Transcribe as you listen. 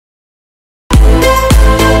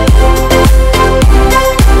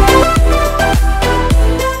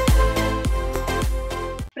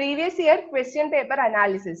Year question paper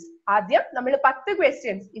analysis. ആദ്യം നമ്മൾ 10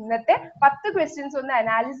 questions, ഇന്നത്തെ 10 ക്വസ്റ്റ്യൻസ് ഒന്ന്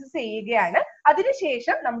അനാലിസിസ് ചെയ്യുകയാണ്.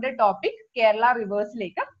 അതിനുശേഷം നമ്മുടെ ടോപ്പിക് കേരള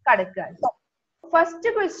റിവേഴ്സിലേക്ക് കടക്കുകയാണ്. ഫസ്റ്റ്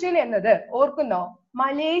ക്വസ്റ്റ്യൻ എന്നത് ഓർക്കുന്നോ?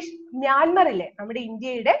 മ്യാൻമറിലെ, നമ്മുടെ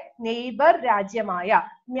ഇന്ത്യയുടെ നെയ്ബർ രാജ്യമായ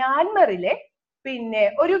മ്യാൻമറിലെ പിന്നെ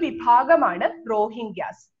ഒരു വിഭാഗമാണ്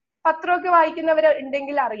റോഹിംഗ്യാസ്. പത്രമൊക്കെ വായിക്കുന്നവർ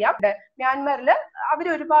ഉണ്ടെങ്കിൽ അറിയാം, മ്യാൻമറിൽ അവർ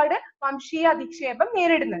ഒരുപാട് വംശീയ അധിക്ഷേപം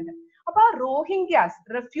നേരിടുന്നുണ്ട്. അപ്പൊ ആ റോഹിംഗ്യാസ്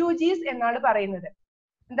റെഫ്യൂജീസ് എന്നാണ് പറയുന്നത്.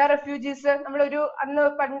 എന്താ റെഫ്യൂജീസ്? നമ്മളൊരു അന്ന്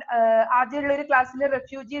ആദ്യമുള്ള ഒരു ക്ലാസ്സിൽ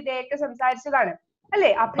റെഫ്യൂജി ഡേ ഒക്കെ സംസാരിച്ചതാണ്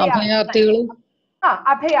അല്ലെ? അഭയാർത്ഥികൾ.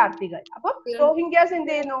 അപ്പൊ റോഹിംഗ്യാസ്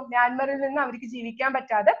എന്ത് ചെയ്യുന്നു? മ്യാൻമറിൽ നിന്ന് അവർക്ക് ജീവിക്കാൻ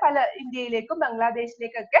പറ്റാതെ പല ഇന്ത്യയിലേക്കും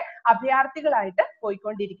ബംഗ്ലാദേശിലേക്കൊക്കെ അഭയാർത്ഥികളായിട്ട്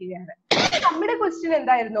പോയിക്കൊണ്ടിരിക്കുകയാണ്. നമ്മുടെ ക്വസ്റ്റ്യൻ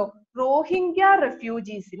എന്തായിരുന്നു? Rohingya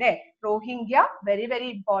റെഫ്യൂജീസിനെ, Rohingya very very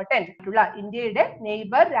important ആയിട്ടുള്ള ഇന്ത്യയുടെ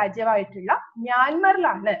നെയ്ബർ രാജ്യമായിട്ടുള്ള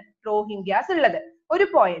മ്യാൻമറിലാണ് റോഹിംഗ്യാസ് ഉള്ളത്. ഒരു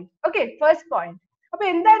പോയിന്റ്. Okay, first point. അപ്പൊ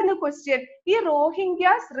എന്തായിരുന്നു ക്വസ്റ്റ്യൻ? ഈ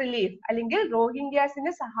റോഹിംഗ്യാസ് റിലീഫ് അല്ലെങ്കിൽ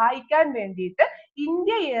റോഹിംഗ്യാസിനെ സഹായിക്കാൻ വേണ്ടിയിട്ട്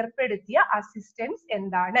ഇന്ത്യ ഏർപ്പെടുത്തിയ അസിസ്റ്റൻസ്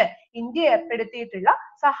എന്താണ്? ഇന്ത്യ ഏർപ്പെടുത്തിയിട്ടുള്ള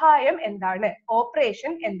സഹായം എന്താണ്?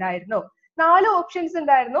 ഓപ്പറേഷൻ എന്തായിരുന്നു? 4 ഓപ്ഷൻസ്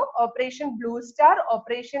ഉണ്ടായിരുന്നു. Operation blue star,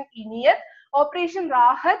 operation ഇനിയർ, operation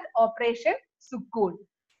റാഹത്ത്, ഓപ്പറേഷൻ സുക്കൂൺ.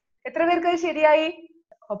 എത്ര പേർക്ക് അത് ശരിയായി?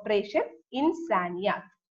 ഓപ്പറേഷൻ ഇൻസാനിയാത്ത്.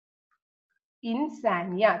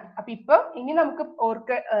 ഇൻസാനിയാത്ത്. അപ്പൊ ഇപ്പൊ ഇനി നമുക്ക്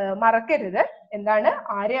മറക്കരുത് എന്താണ്,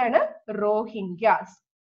 ആരെയാണ്? റോഹിംഗ്യാസ്.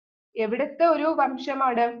 എവിടുത്തെ ഒരു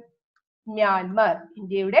വംശമാണ്? മ്യാൻമർ.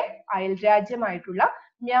 ഇന്ത്യയുടെ അയൽ രാജ്യമായിട്ടുള്ള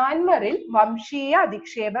മ്യാൻമറിൽ വംശീയ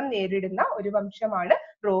അധിക്ഷേപം നേരിടുന്ന ഒരു വംശമാണ്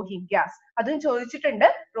റോഹിംഗ്യാസ്. അതും ചോദിച്ചിട്ടുണ്ട്,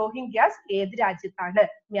 റോഹിംഗ്യാസ് ഏത് രാജ്യത്താണ്?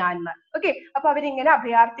 മ്യാൻമർ. ഓക്കെ, അപ്പൊ അവരിങ്ങനെ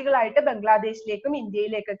അഭയാർത്ഥികളായിട്ട് ബംഗ്ലാദേശിലേക്കും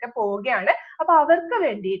ഇന്ത്യയിലേക്കൊക്കെ പോവുകയാണ്. അപ്പൊ അവർക്ക്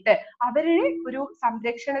വേണ്ടിയിട്ട്, അവരുടെ ഒരു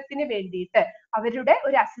സംരക്ഷണത്തിന് വേണ്ടിയിട്ട്, അവരുടെ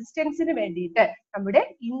ഒരു അസിസ്റ്റൻസിന് വേണ്ടിയിട്ട് നമ്മുടെ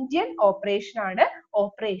ഇന്ത്യൻ ഓപ്പറേഷൻ ആണ്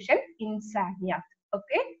ഓപ്പറേഷൻ ഇൻസാനിയാത്ത്.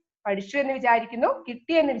 ഓക്കെ, പഠിച്ചു എന്ന് വിചാരിക്കുന്നു,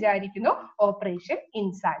 കിട്ടി എന്ന് വിചാരിക്കുന്നു. ഓപ്പറേഷൻ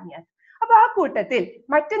ഇൻസാനിയാത്ത്. അപ്പൊ ആ കൂട്ടത്തിൽ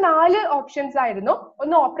മറ്റ് 4 ഓപ്ഷൻസ് ആയിരുന്നു.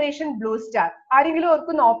 ഒന്ന് ഓപ്പറേഷൻ ബ്ലൂ സ്റ്റാർ. ആരെങ്കിലും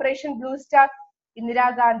ഓർക്കുന്നു operation blue star?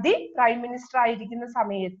 Indira Gandhi prime minister ആയിരിക്കുന്ന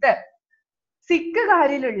സമയത്ത്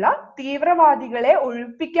സിഖുകാരിലുള്ള തീവ്രവാദികളെ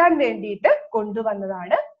ഒഴിപ്പിക്കാൻ വേണ്ടിയിട്ട്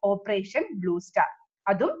കൊണ്ടുവന്നതാണ് ഓപ്പറേഷൻ ബ്ലൂ സ്റ്റാർ.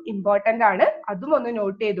 അതും ഇമ്പോർട്ടന്റ് ആണ്, അതും ഒന്ന്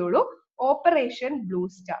നോട്ട് ചെയ്തോളൂ. Operation blue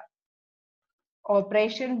star.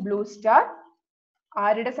 Operation blue star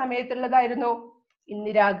ആരുടെ സമയത്തുള്ളതായിരുന്നു?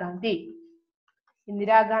 ഇന്ദിരാഗാന്ധി.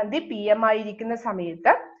 ഇന്ദിരാഗാന്ധി PM ആയിരിക്കുന്ന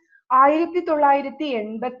സമയത്ത്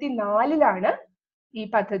 1984 ഈ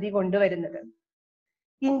പദ്ധതി കൊണ്ടുവരുന്നത്.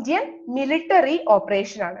 ഇന്ത്യൻ മിലിറ്ററി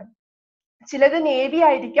ഓപ്പറേഷൻ ആണ്. ചിലത് നേവി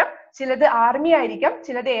ആയിരിക്കാം, ചിലത് ആർമി ആയിരിക്കാം,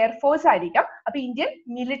 ചിലത് എയർഫോഴ്സ് ആയിരിക്കാം. അപ്പൊ ഇന്ത്യൻ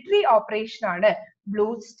മിലിറ്ററി ഓപ്പറേഷൻ ആണ് ബ്ലൂ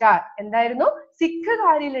സ്റ്റാർ. എന്തായിരുന്നു?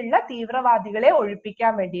 സിഖുകാരിലുള്ള തീവ്രവാദികളെ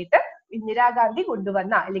ഒഴിപ്പിക്കാൻ വേണ്ടിയിട്ട് ഇന്ദിരാഗാന്ധി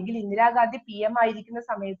കൊണ്ടുവന്ന, അല്ലെങ്കിൽ ഇന്ദിരാഗാന്ധി PM ആയിരിക്കുന്ന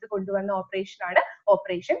സമയത്ത് കൊണ്ടുവന്ന ഓപ്പറേഷൻ ആണ്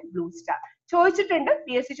ഓപ്പറേഷൻ ബ്ലൂ സ്റ്റാർ. ചോദിച്ചിട്ടുണ്ട്,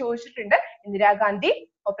 PSC ചോദിച്ചിട്ടുണ്ട്. ഇന്ദിരാഗാന്ധി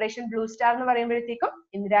ഓപ്പറേഷൻ ബ്ലൂ സ്റ്റാർ എന്ന് പറയുമ്പോഴത്തേക്കും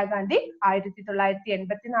ഇന്ദിരാഗാന്ധി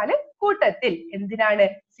 1984 കൂട്ടത്തിൽ എന്തിനാണ്?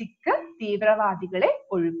 സിഖ് തീവ്രവാദികളെ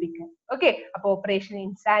ഒഴിപ്പിക്കാൻ. ഓക്കെ, അപ്പൊ operation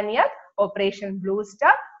ഇൻസാനിയാത്ത്, operation blue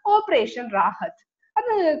star, operation റാഹത്ത്. അത്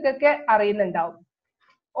നിങ്ങൾക്കൊക്കെ അറിയുന്നുണ്ടാവും.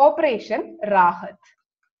 ഓപ്പറേഷൻ റാഹത്ത്.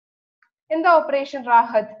 എന്താ ഓപ്പറേഷൻ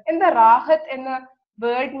റാഹത്ത്? എന്താ റാഹത്ത് എന്ന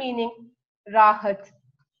വേർഡ് മീനിങ്? റാഹത്ത്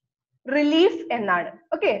റിലീഫ് എന്നാണ്.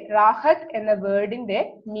 ഓക്കെ, റാഹത്ത് എന്ന വേർഡിന്റെ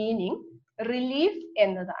മീനിങ് റിലീഫ്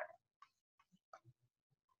എന്നതാണ്.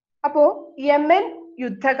 അപ്പോ യമൻ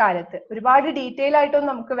യുദ്ധകാലത്ത്, ഒരുപാട് ഡീറ്റെയിൽ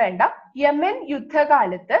ആയിട്ടൊന്നും നമുക്ക് വേണ്ട, യമൻ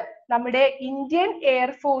യുദ്ധകാലത്ത് നമ്മുടെ ഇന്ത്യൻ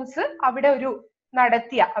എയർഫോഴ്സ് അവിടെ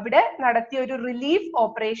നടത്തിയ ഒരു റിലീഫ്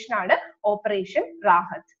ഓപ്പറേഷൻ ആണ് ഓപ്പറേഷൻ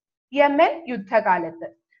റാഹത്ത്. യമൻ യുദ്ധകാലത്ത്.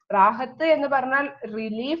 റാഹത്ത് എന്ന് പറഞ്ഞാൽ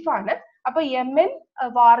റിലീഫ് ആണ്. അപ്പൊ യമൻ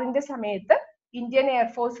വാറിന്റെ സമയത്ത് ഇന്ത്യൻ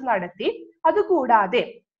എയർഫോഴ്സ് നടത്തി. അതുകൂടാതെ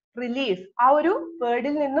റിലീഫ് ആ ഒരു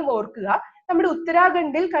വേർഡിൽ നിന്നും ഓർക്കുക, നമ്മുടെ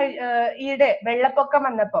ഉത്തരാഖണ്ഡിൽ ഈയിടെ വെള്ളപ്പൊക്കം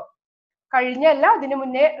വന്നപ്പോ, കഴിഞ്ഞല്ല അതിനു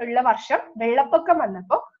മുന്നേ ഉള്ള വർഷം വെള്ളപ്പൊക്കം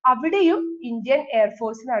വന്നപ്പോ അവിടെയും ഇന്ത്യൻ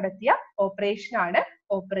എയർഫോഴ്സ് നടത്തിയ ഓപ്പറേഷൻ ആണ്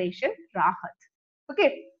ഓപ്പറേഷൻ റാഹത്ത്. ഓക്കെ,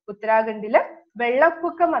 ഉത്തരാഖണ്ഡില്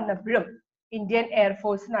വെള്ളപ്പൊക്കം വന്നപ്പോഴും ഇന്ത്യൻ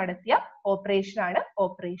എയർഫോഴ്സ് നടത്തിയ ഓപ്പറേഷൻ ആണ്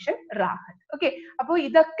ഓപ്പറേഷൻ റാഹത്ത്. ഓക്കെ, അപ്പൊ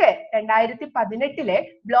ഇതൊക്കെ 2018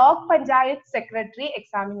 ബ്ലോക്ക് പഞ്ചായത്ത് സെക്രട്ടറി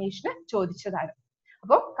എക്സാമിനേഷന് ചോദിച്ചതാണ്.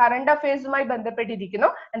 അപ്പൊ കറണ്ട് അഫയേഴ്സുമായി ബന്ധപ്പെട്ടിരിക്കുന്നു.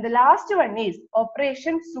 And the last one is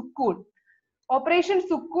operation സുക്കൂൺ. Operation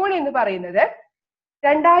സുക്കൂൺ എന്ന് പറയുന്നത്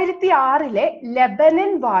 2006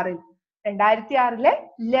 ലെബനൻ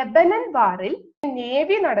വാറിൽ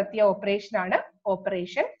നേവി നടത്തിയ ഓപ്പറേഷൻ ആണ്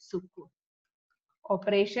ഓപ്പറേഷൻ സുക്കൂൺ.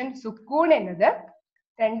 ഓപ്പറേഷൻ സുക്കൂൺ എന്നത്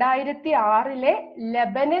 2006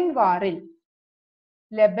 ലെബനൻ വാറിൽ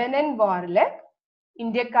ലെബനൻ വാറില്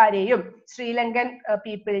ഇന്ത്യക്കാരെയും ശ്രീലങ്കൻ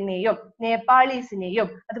പീപ്പിളിനെയും നേപ്പാളീസിനെയും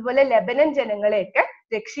അതുപോലെ ലെബനൻ ജനങ്ങളെയൊക്കെ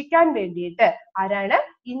രക്ഷിക്കാൻ വേണ്ടിയിട്ട് ആരാണ്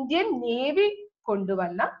ഇന്ത്യൻ നേവി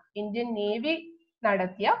കൊണ്ടുവന്ന ഇന്ത്യൻ നേവി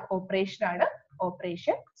നടത്തിയ ഓപ്പറേഷൻ ആണ്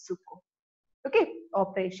operation Sukku. Okay,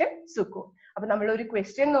 operation Sukku. അപ്പൊ നമ്മൾ ഒരു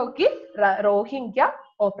ക്വസ്റ്റ്യൻ നോക്കി, റോഹിംഗ്യ,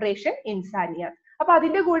 ഓപ്പറേഷൻ ഇൻസാനിയാത്ത്. അപ്പൊ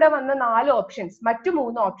അതിന്റെ കൂടെ വന്ന 4 ഓപ്ഷൻസ്, മറ്റു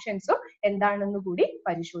 3 ഓപ്ഷൻസും എന്താണെന്ന് കൂടി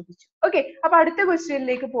പരിശോധിച്ചു. ഓക്കെ, അപ്പൊ അടുത്ത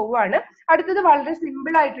ക്വസ്റ്റ്യനിലേക്ക് പോവുകയാണ്. അടുത്തത് വളരെ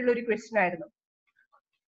സിമ്പിൾ ആയിട്ടുള്ള ഒരു ക്വസ്റ്റ്യൻ ആയിരുന്നു.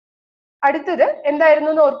 അടുത്തത് എന്തായിരുന്നു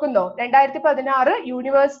എന്ന് ഓർക്കുന്നോ? 2016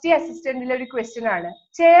 യൂണിവേഴ്സിറ്റി അസിസ്റ്റന്റിലെ ഒരു ക്വസ്റ്റ്യൻ ആണ്.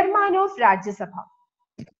 Chairman of Rajya Sabha,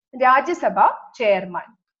 Rajya Sabha chairman.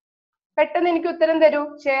 പെട്ടെന്ന് എനിക്ക് ഉത്തരം തരൂ.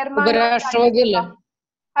 ചെയർമാൻ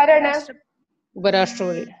ആരാണ്?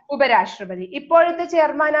 ഉപരാഷ്ട്രപതി. ഉപരാഷ്ട്രപതി. ഇപ്പോഴത്തെ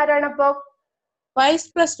ചെയർമാൻ ആരാണ്? അപ്പോ vice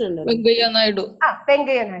president Venkaiah Naidu.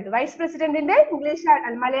 Venkaiah Naidu. Vice പ്രസിഡന്റിന്റെ ഇംഗ്ലീഷ്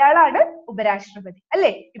മലയാളമാണ് ഉപരാഷ്ട്രപതി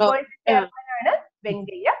അല്ലേ? ഇപ്പോഴത്തെ ചെയർമാൻ ആണ്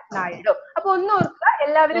വെങ്കയ്യ നായിഡു. അപ്പൊ ഒന്ന് ഓർക്കുക,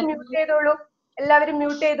 എല്ലാവരും മ്യൂട്ട് ചെയ്തോളൂ, എല്ലാവരും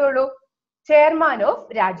മ്യൂട്ട് ചെയ്തോളൂ. Chairman of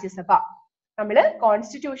Rajya Sabha. നമ്മള്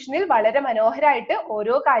കോൺസ്റ്റിറ്റ്യൂഷനിൽ വളരെ മനോഹരമായിട്ട്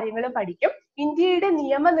ഓരോ കാര്യങ്ങളും പഠിക്കും. ഇന്ത്യയുടെ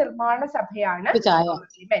നിയമനിർമ്മാണ സഭയാണ്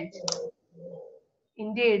പാർലമെന്റ്.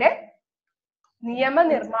 ഇന്ത്യയുടെ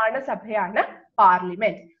നിയമനിർമ്മാണ സഭയാണ്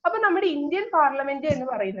പാർലമെന്റ്. അപ്പൊ നമ്മുടെ ഇന്ത്യൻ പാർലമെന്റ് എന്ന്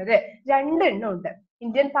പറയുന്നത് 2 എണ്ണം ഉണ്ട്.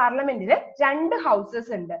 ഇന്ത്യൻ പാർലമെന്റിന് 2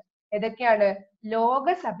 ഹൗസസ് ഉണ്ട്. ഏതൊക്കെയാണ്?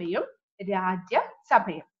 ലോകസഭയും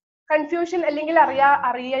രാജ്യസഭയും. കൺഫ്യൂഷൻ അല്ലെങ്കിൽ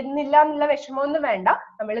അറിയുന്നില്ല എന്നുള്ള വിഷമമൊന്നും വേണ്ട.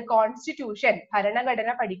 നമ്മൾ കോൺസ്റ്റിറ്റ്യൂഷൻ, ഭരണഘടന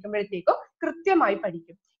പഠിക്കുമ്പോഴത്തേക്കും കൃത്യമായി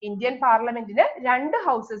പഠിക്കും. ഇന്ത്യൻ പാർലമെന്റിന് 2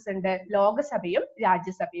 ഹൗസസ് ഉണ്ട്, ലോകസഭയും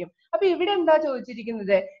രാജ്യസഭയും. അപ്പൊ ഇവിടെ എന്താ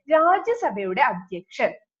ചോദിച്ചിരിക്കുന്നത്? രാജ്യസഭയുടെ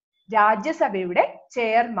അധ്യക്ഷൻ, രാജ്യസഭയുടെ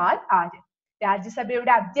ചെയർമാൻ ആര്?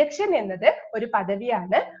 രാജ്യസഭയുടെ അധ്യക്ഷൻ എന്നത് ഒരു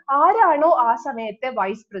പദവിയാണ്. ആരാണോ ആ സമയത്തെ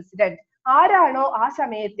വൈസ് പ്രസിഡന്റ്, ആരാണോ ആ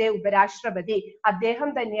സമയത്തെ ഉപരാഷ്ട്രപതി, അദ്ദേഹം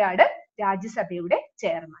തന്നെയാണ് രാജ്യസഭയുടെ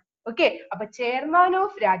ചെയർമാൻ. ഓക്കെ, അപ്പൊ ചെയർമാൻ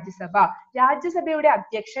ഓഫ് രാജ്യസഭ, രാജ്യസഭയുടെ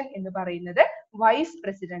അധ്യക്ഷൻ എന്ന് പറയുന്നത് വൈസ്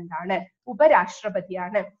പ്രസിഡന്റ് ആണ്,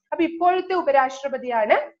 ഉപരാഷ്ട്രപതിയാണ്. അപ്പൊ ഇപ്പോഴത്തെ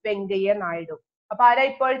ഉപരാഷ്ട്രപതിയാണ് വെങ്കയ്യ നായിഡു. അപ്പൊ ആരാ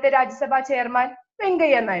ഇപ്പോഴത്തെ രാജ്യസഭാ ചെയർമാൻ?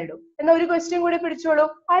 വെങ്കയ്യ നായിഡു. എന്ന ഒരു ക്വസ്റ്റ്യൻ കൂടി പിടിച്ചോളൂ.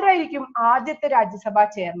 ആരായിരിക്കും ആദ്യത്തെ രാജ്യസഭാ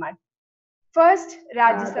ചെയർമാൻ? ഫസ്റ്റ്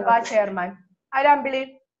രാജ്യസഭാ chairman ആരാമ്പിളി?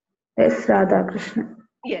 S Radhakrishnan.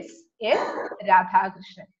 Yes, S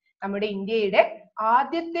Radhakrishnan. നമ്മുടെ ഇന്ത്യയുടെ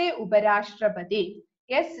ആദ്യത്തെ ഉപരാഷ്ട്രപതി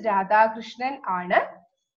എസ് രാധാകൃഷ്ണൻ ആണ്.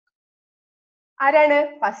 ആരാണ്?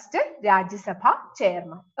 ഫസ്റ്റ് രാജ്യസഭാ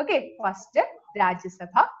ചെയർമാൻ. ഓക്കെ, ഫസ്റ്റ്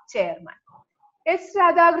രാജ്യസഭാ ചെയർമാൻ. എസ്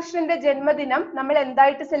രാധാകൃഷ്ണന്റെ ജന്മദിനം നമ്മൾ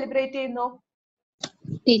എന്തായിട്ട് സെലിബ്രേറ്റ് ചെയ്യുന്നു?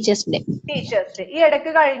 Teachers day. ടീച്ചേഴ്സ് ഡേ ഈ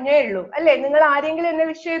ഇടയ്ക്ക് കഴിഞ്ഞേ ഉള്ളൂ അല്ലെ? നിങ്ങൾ ആരെങ്കിലും എന്നെ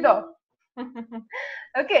വിഷ് ചെയ്തോ?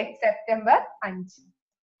 Okay, September 5.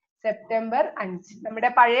 സെപ്റ്റംബർ 5 നമ്മുടെ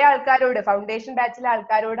പഴയ ആൾക്കാരോട്, ഫൗണ്ടേഷൻ ബാച്ചിലെ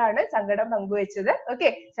ആൾക്കാരോടാണ് സങ്കടം പങ്കുവെച്ചത്. ഓക്കെ,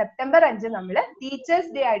 സെപ്റ്റംബർ 5 നമ്മള്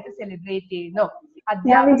ടീച്ചേഴ്സ് ഡേ ആയിട്ട് സെലിബ്രേറ്റ് ചെയ്യുന്നു.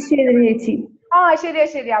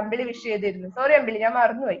 ശരി, അമ്പിളി വിഷ് ചെയ്തിരുന്നു. സോറി അമ്പിളി, ഞാൻ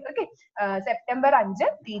മറന്നുപോയി. ഓക്കെ, സെപ്റ്റംബർ 5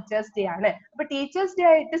 ടീച്ചേഴ്സ് ഡേ ആണ്. അപ്പൊ ടീച്ചേഴ്സ് ഡേ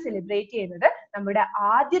ആയിട്ട് സെലിബ്രേറ്റ് ചെയ്യുന്നത് നമ്മുടെ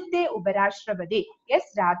ആദ്യത്തെ ഉപരാഷ്ട്രപതി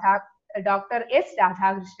ഡോക്ടർ എസ്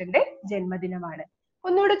രാധാകൃഷ്ണന്റെ ജന്മദിനമാണ്.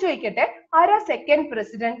 ഒന്നുകൂടെ ചോദിക്കട്ടെ, ആരാ സെക്കൻഡ്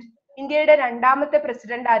പ്രസിഡന്റ്? ഇന്ത്യയുടെ 2ാമത്തെ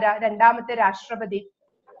പ്രസിഡന്റ് ആരാ? 2ാമത്തെ രാഷ്ട്രപതി?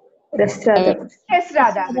 S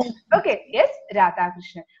Radhakrishnan. Okay, S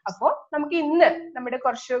Radhakrishnan. അപ്പോ നമുക്ക് ഇന്ന് നമ്മുടെ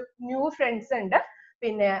കുറച്ച് ന്യൂ ഫ്രണ്ട്സ് ഉണ്ട്.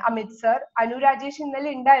 പിന്നെ അമിത് സർ, അനു രാജേഷ് ഇന്നലെ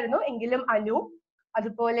ഉണ്ടായിരുന്നു, എങ്കിലും അനു,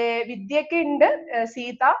 അതുപോലെ വിദ്യൊക്കെ ഉണ്ട്,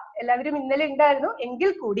 സീത, എല്ലാവരും ഇന്നലെ ഉണ്ടായിരുന്നു. എങ്കിൽ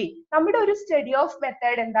കൂടി നമ്മുടെ ഒരു സ്റ്റഡി ഓഫ്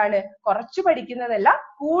മെത്തേഡ് എന്താണ്? കുറച്ച് പഠിക്കുന്നതല്ല,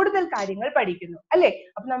 കൂടുതൽ കാര്യങ്ങൾ പഠിക്കുന്നു അല്ലെ?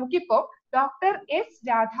 അപ്പൊ നമുക്കിപ്പോ ഡോക്ടർ എസ്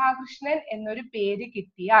രാധാകൃഷ്ണൻ എന്നൊരു പേര്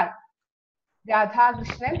കിട്ടിയാൽ,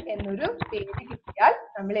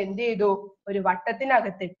 നമ്മൾ എന്ത് ചെയ്തു? ഒരു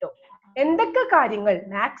വട്ടത്തിനകത്തിട്ടു. എന്തൊക്കെ കാര്യങ്ങൾ,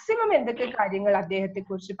 മാക്സിമം എന്തൊക്കെ കാര്യങ്ങൾ അദ്ദേഹത്തെ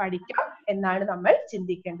കുറിച്ച് പഠിക്കാം എന്നാണ് നമ്മൾ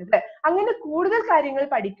ചിന്തിക്കേണ്ടത്. അങ്ങനെ കൂടുതൽ കാര്യങ്ങൾ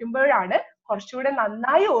പഠിക്കുമ്പോഴാണ് കുറച്ചുകൂടെ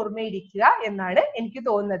നന്നായി ഓർമ്മയിരിക്കുക എന്നാണ് എനിക്ക്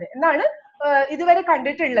തോന്നുന്നത്, എന്നാണ് ഇതുവരെ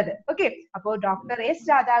കണ്ടിട്ടുള്ളത്. ഓക്കെ, അപ്പോ ഡോക്ടർ എസ്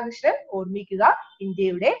രാധാകൃഷ്ണൻ ഓർമ്മിക്കുക,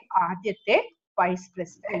 ഇന്ത്യയുടെ ആദ്യത്തെ വൈസ്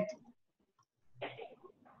പ്രസിഡന്റ്,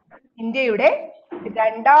 ഇന്ത്യയുടെ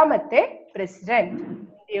 2ാമത്തെ പ്രസിഡന്റ്,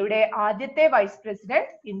 ഇന്ത്യയുടെ ആദ്യത്തെ വൈസ്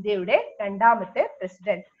പ്രസിഡന്റ്, ഇന്ത്യയുടെ 2ാമത്തെ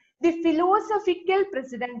president. The philosophical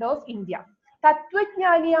president of India,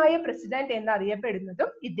 തത്വജ്ഞാനിയായ president എന്നറിയപ്പെടുന്നതും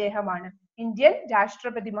ഇദ്ദേഹമാണ്. ഇന്ത്യൻ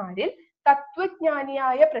രാഷ്ട്രപതിമാരിൽ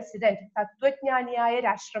തത്വജ്ഞാനിയായ പ്രസിഡന്റ്, തത്വജ്ഞാനിയായ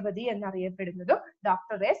രാഷ്ട്രപതി എന്നറിയപ്പെടുന്നതും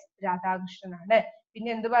ഡോക്ടർ എസ് രാധാകൃഷ്ണനാണ്.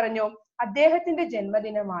 പിന്നെ എന്ത് പറഞ്ഞു? അദ്ദേഹത്തിന്റെ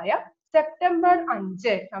ജന്മദിനമായ സെപ്റ്റംബർ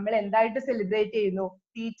 5 നമ്മൾ എന്തായിട്ട് സെലിബ്രേറ്റ് ചെയ്യുന്നു?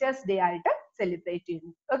 ടീച്ചേഴ്സ് ഡേ ആയിട്ട് സെലിബ്രേറ്റ്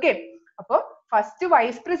ചെയ്യുന്നു. ഓക്കെ, അപ്പൊ ഫസ്റ്റ്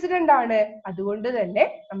വൈസ് പ്രസിഡന്റ് ആണ്. അതുകൊണ്ട് തന്നെ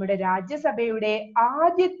നമ്മുടെ രാജ്യസഭയുടെ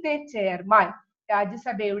ആദ്യത്തെ ചെയർമാൻ,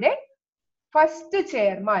 രാജ്യസഭയുടെ ഫസ്റ്റ്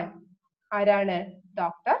ചെയർമാൻ ആരാണ്?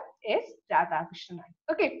 Doctor S Radhakrishnan.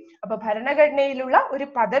 ഓക്കെ, അപ്പൊ ഭരണഘടനയിലുള്ള ഒരു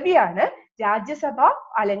പദവിയാണ് രാജ്യസഭ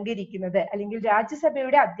അലങ്കരിക്കുന്നത്, അല്ലെങ്കിൽ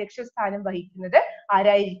രാജ്യസഭയുടെ അധ്യക്ഷ സ്ഥാനം വഹിക്കുന്നത്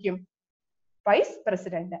ആരായിരിക്കും? Vice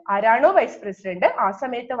president. ആരാണോ വൈസ് പ്രസിഡന്റ്, ആ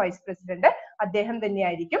സമയത്ത് വൈസ് പ്രസിഡന്റ് അദ്ദേഹം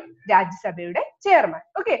തന്നെയായിരിക്കും രാജ്യസഭയുടെ ചെയർമാൻ.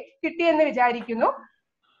 ഓക്കെ, കിട്ടിയെന്ന് വിചാരിക്കുന്നു.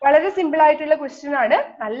 വളരെ സിമ്പിൾ ആയിട്ടുള്ള ക്വസ്റ്റ്യൻ ആണ്.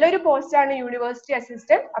 നല്ലൊരു പോസ്റ്റ് ആണ് യൂണിവേഴ്സിറ്റി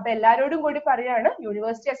അസിസ്റ്റന്റ്. അപ്പൊ എല്ലാരോടും കൂടി പറയാണ്,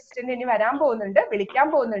 യൂണിവേഴ്സിറ്റി അസിസ്റ്റന്റ് ഇനി വരാൻ പോകുന്നുണ്ട്, വിളിക്കാൻ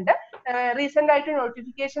പോകുന്നുണ്ട്. റീസെന്റ് ആയിട്ട്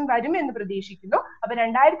നോട്ടിഫിക്കേഷൻ വരും എന്ന് പ്രതീക്ഷിക്കുന്നു. അപ്പൊ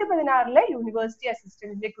 2016 യൂണിവേഴ്സിറ്റി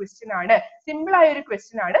അസിസ്റ്റന്റിന്റെ ക്വസ്റ്റ്യൻ ആണ്. സിമ്പിൾ ആയ ഒരു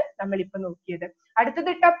ക്വസ്റ്റ്യൻ ആണ് നമ്മൾ ഇപ്പൊ നോക്കിയത്.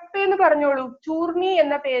 അടുത്തത് ടപ്പ് എന്ന് പറഞ്ഞോളൂ. ചൂർണി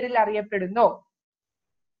എന്ന പേരിൽ അറിയപ്പെടുന്നു.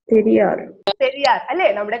 പെരിയാർ. പെരിയാർ അല്ലെ?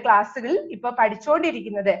 നമ്മുടെ ക്ലാസ്സുകളിൽ ഇപ്പൊ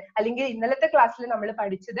പഠിച്ചുകൊണ്ടിരിക്കുന്നത്, അല്ലെങ്കിൽ ഇന്നലത്തെ ക്ലാസ്സിൽ നമ്മൾ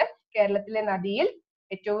പഠിച്ചത് കേരളത്തിലെ നദിയിൽ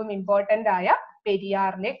ഏറ്റവും ഇമ്പോർട്ടന്റ് ആയ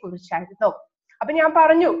പെരിയാറിനെ കുറിച്ചായിരുന്നു. അപ്പൊ ഞാൻ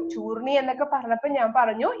പറഞ്ഞു, ചൂർണി എന്നൊക്കെ പറഞ്ഞപ്പോ ഞാൻ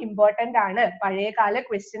പറഞ്ഞു ഇമ്പോർട്ടന്റ് ആണ്, പഴയകാല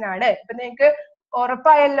ക്വസ്റ്റ്യൻ ആണ്. ഇപ്പൊ നിങ്ങൾക്ക്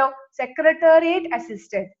ഉറപ്പായല്ലോ. സെക്രട്ടേറിയറ്റ്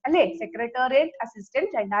അസിസ്റ്റന്റ് അല്ലെ? സെക്രട്ടേറിയറ്റ് അസിസ്റ്റന്റ്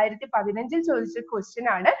 2015 ചോദിച്ച ക്വസ്റ്റ്യൻ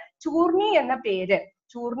ആണ്. ചൂർണി എന്ന പേര്,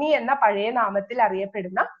 ചൂർണി എന്ന പഴയ നാമത്തിൽ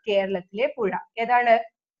അറിയപ്പെടുന്ന കേരളത്തിലെ പുഴ ഏതാണ്?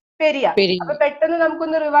 പെരിയാർ. അപ്പൊ പെട്ടെന്ന്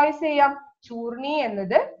നമുക്കൊന്ന് റിവൈസ് ചെയ്യാം. ചൂർണി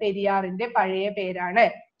എന്നത് പെരിയാറിന്റെ പഴയ പേരാണ്.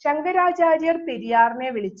 ശങ്കരാചാര്യർ പെരിയാറിനെ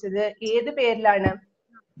വിളിച്ചത് ഏത് പേരിലാണ്?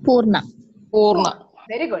 പൂർണ്ണ. പൂർണ്ണ.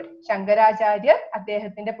 Very good. ശങ്കരാചാര്യർ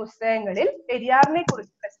അദ്ദേഹത്തിന്റെ പുസ്തകങ്ങളിൽ പെരിയാറിനെ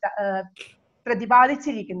കുറിച്ച്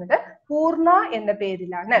പ്രതിപാദിച്ചിരിക്കുന്നത് പൂർണ്ണ എന്ന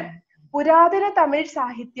പേരിലാണ്. പുരാതന തമിഴ്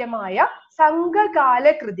സാഹിത്യമായ സംഘകാല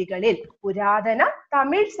കൃതികളിൽ, പുരാതന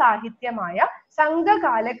തമിഴ് സാഹിത്യമായ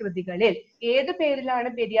സംഘകാല കൃതികളിൽ ഏത് പേരിലാണ്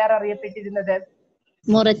പെരിയാർ അറിയപ്പെട്ടിരുന്നത്?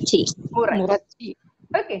 മുറച്ചി. മുറച്ചി.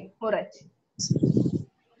 ഓക്കെ, മുറച്ചി.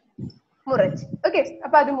 മുറച്ചി. ഓക്കെ,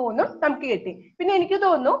 അപ്പൊ അത് മൂന്നും നമുക്ക് കിട്ടി. പിന്നെ എനിക്ക്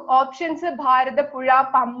തോന്നുന്നു ഓപ്ഷൻസ് ഭാരതപ്പുഴ,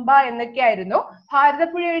 പമ്പ എന്നൊക്കെയായിരുന്നു.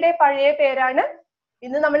 ഭാരതപ്പുഴയുടെ പഴയ പേരാണ്,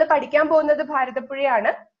 ഇന്ന് നമ്മൾ പഠിക്കാൻ പോകുന്നത്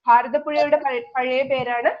ഭാരതപ്പുഴയാണ്. ഭാരതപ്പുഴയുടെ പഴയ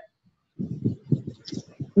പേരാണ്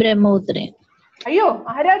ബ്രഹ്മപുത്ര. അയ്യോ,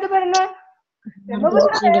 ആരാ അത് പറഞ്ഞ?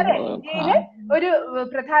 ബ്രഹ്മപുത്ര വേറെ. ഇന്ത്യയിലെ ഒരു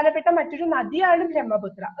പ്രധാനപ്പെട്ട മറ്റൊരു നദിയാണ്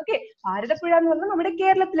ബ്രഹ്മപുത്ര. ഓക്കെ, ഭാരതപ്പുഴ എന്ന് പറഞ്ഞാൽ നമ്മുടെ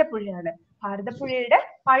കേരളത്തിലെ പുഴയാണ്. ഭാരതപ്പുഴയുടെ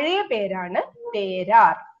പഴയ പേരാണ്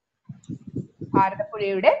പേരാർ.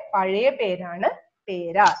 ഭാരതപ്പുഴയുടെ പഴയ പേരാണ്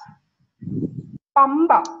പേരാർ.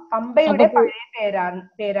 പമ്പ, പമ്പയുടെ പഴയ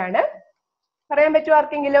പേരാണ് പറയാൻ പറ്റുമോ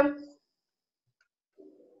ആർക്കെങ്കിലും?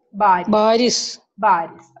 ബാരിസ്.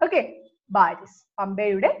 ബാരിസ്. ഓക്കെ, ബാരിസ്.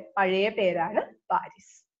 പമ്പയുടെ പഴയ പേരാണ്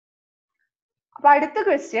ബാരിസ്. അപ്പൊ അടുത്ത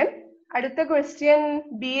question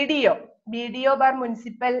BDO bar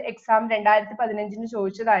municipal exam 2015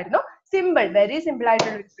 ചോദിച്ചതായിരുന്നു. Simple, very simple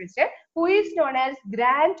ആയിട്ടുള്ള ഒരു question. Who is known as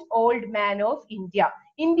grand old man of India?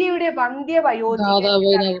 ഇന്ത്യയുടെ വന്ധ്യ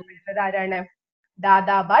വയോധികൻ ആരാണ്?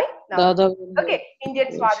 ദാദാബായ് നവറോജി. ഓക്കെ, ഇന്ത്യൻ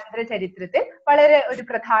സ്വാതന്ത്ര്യ ചരിത്രത്തിൽ വളരെ ഒരു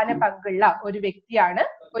പ്രധാന പങ്കുള്ള ഒരു വ്യക്തിയാണ്,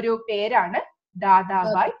 ഒരു പേരാണ്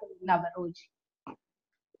ദാദാബായ് നവറോജി.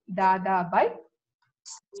 ദാദാബായ്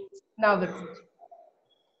നവറോജി.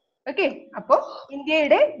 ഓക്കെ, അപ്പോ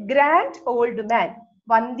ഇന്ത്യയുടെ ഗ്രാൻഡ് ഓൾഡ് മാൻ,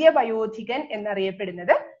 വന്ധ്യ വയോധികൻ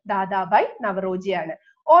എന്നറിയപ്പെടുന്നത് ദാദാബായ് നവറോജിയാണ്.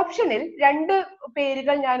 ഓപ്ഷനിൽ രണ്ട്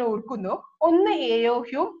പേരുകൾ ഞാൻ ഓർക്കുന്നു. ഒന്ന് എയോ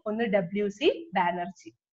ഹ്യൂം, ഒന്ന് WC ബാനർജി.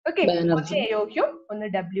 ഓക്കെ, ഒന്ന് എയോ ഹ്യൂം, ഒന്ന്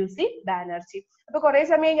WC ബാനർജി. അപ്പൊ കുറെ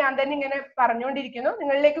സമയം ഞാൻ തന്നെ ഇങ്ങനെ പറഞ്ഞുകൊണ്ടിരിക്കുന്നു.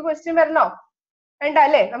 നിങ്ങളിലേക്ക് ക്വസ്റ്റ്യൻ വരണോ? വേണ്ട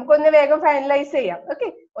അല്ലെ? നമുക്കൊന്ന് വേഗം ഫൈനലൈസ് ചെയ്യാം. ഓക്കെ,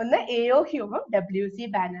 ഒന്ന് എയോ ഹ്യൂമും WC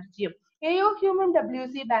ബാനർജിയും. എയോ ഹ്യൂമും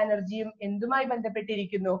WC ബാനർജിയും എന്തുമായി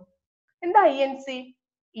ബന്ധപ്പെട്ടിരിക്കുന്നു? എന്താ INC?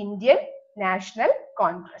 Indian national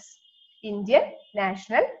Congress. Indian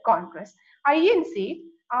national Congress. INC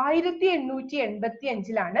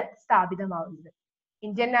 1885 സ്ഥാപിതമാവുന്നത്.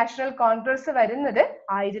 Indian national Congress വരുന്നത്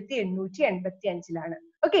 1885.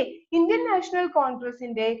 ഓക്കെ, ഇന്ത്യൻ നാഷണൽ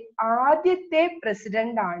കോൺഗ്രസിന്റെ ആദ്യത്തെ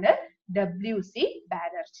പ്രസിഡന്റ് ആണ് WC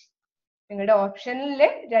ബാനർജി. നിങ്ങളുടെ ഓപ്ഷനിലെ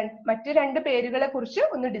മറ്റു രണ്ട് പേരുകളെ കുറിച്ച്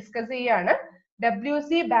ഒന്ന് ഡിസ്കസ് ചെയ്യാണ്.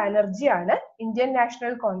 WC ബാനർജി ആണ് ഇന്ത്യൻ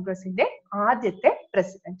നാഷണൽ കോൺഗ്രസിന്റെ ആദ്യത്തെ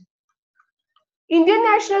പ്രസിഡന്റ്. ഇന്ത്യൻ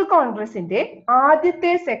നാഷണൽ കോൺഗ്രസിന്റെ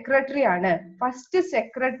ആദ്യത്തെ ഫസ്റ്റ്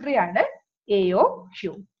സെക്രട്ടറി ആണ് എയോ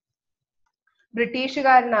ഹ്യൂം.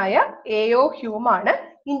 ബ്രിട്ടീഷുകാരനായ എയോ ഹ്യൂം ആണ്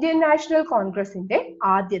ഇന്ത്യൻ നാഷണൽ കോൺഗ്രസിന്റെ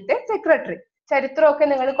ആദ്യത്തെ സെക്രട്ടറി. ചരിത്രമൊക്കെ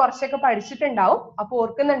നിങ്ങൾ കുറച്ചൊക്കെ പഠിച്ചിട്ടുണ്ടാവും, അപ്പൊ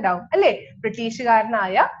ഓർക്കുന്നുണ്ടാവും അല്ലെ?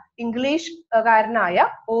 ബ്രിട്ടീഷുകാരനായ ഇംഗ്ലീഷുകാരനായ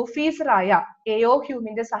ഓഫീസറായ എയോ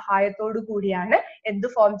ഹ്യൂമിന്റെ സഹായത്തോടു കൂടിയാണ് എന്ത്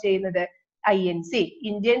ഫോം ചെയ്യുന്നത്? INC,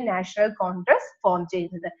 Indian national Congress form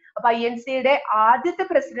ചെയ്യുന്നത്. അപ്പൊ INCയുടെ ആദ്യത്തെ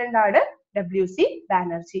പ്രസിഡന്റ് ആണ് WC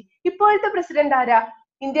ബാനർജി. ഇപ്പോഴത്തെ പ്രസിഡന്റ് ആരാ?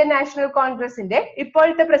 ഇന്ത്യൻ നാഷണൽ കോൺഗ്രസിന്റെ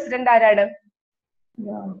ഇപ്പോഴത്തെ പ്രസിഡന്റ് ആരാണ്?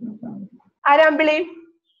 ആരാമ്പിളി?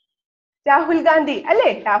 രാഹുൽ ഗാന്ധി അല്ലേ?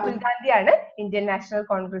 രാഹുൽ ഗാന്ധിയാണ് ഇന്ത്യൻ നാഷണൽ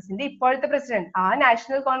കോൺഗ്രസിന്റെ ഇപ്പോഴത്തെ പ്രസിഡന്റ്. ആ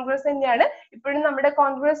നാഷണൽ കോൺഗ്രസ് തന്നെയാണ് ഇപ്പോഴും നമ്മുടെ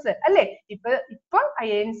കോൺഗ്രസ് അല്ലേ? ഇപ്പൊ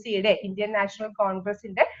INCയുടെ ഇന്ത്യൻ നാഷണൽ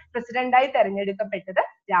കോൺഗ്രസിന്റെ പ്രസിഡന്റായി തെരഞ്ഞെടുക്കപ്പെട്ടത്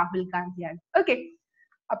രാഹുൽ ഗാന്ധിയാണ്. ഓക്കെ,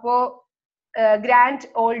 അപ്പോ grand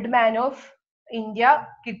old man of India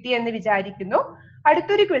കിട്ടിയെന്ന് വിചാരിക്കുന്നു.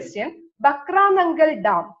 അടുത്തൊരു ക്വസ്റ്റ്യൻ, ബക്രാനങ്കൽ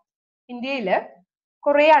ഡാം. ഇന്ത്യയില്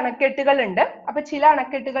കുറെ അണക്കെട്ടുകൾ ഉണ്ട്. അപ്പൊ ചില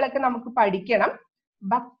അണക്കെട്ടുകളൊക്കെ നമുക്ക് പഠിക്കണം.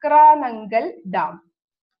 ബക്രാനങ്കൽ ഡാം,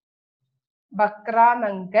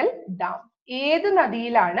 ബക്രാനങ്കൽ ഡാം ഏത്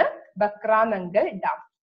നദിയിലാണ് ബക്രാനങ്കൽ ഡാം?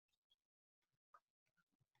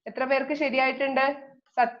 എത്ര പേർക്ക് ശരിയായിട്ടുണ്ട്?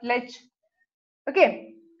 സത്ലജ്. ഓക്കെ,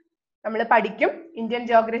 നമ്മൾ പഠിക്കും. ഇന്ത്യൻ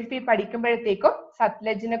ജോഗ്രഫി പഠിക്കുമ്പോഴത്തേക്കും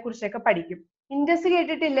സത്ലജിനെ കുറിച്ചൊക്കെ പഠിക്കും. ഇൻഡസ്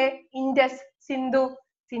കേട്ടിട്ടില്ലേ? ഇൻഡസ്, സിന്ധു.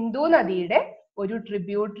 സിന്ധു നദിയുടെ ഒരു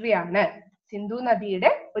ട്രിബ്യൂട്ടറി ആണ്, സിന്ധു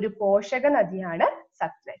നദിയുടെ ഒരു പോഷക നദിയാണ്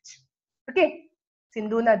സത്ലജ്. ഓക്കെ,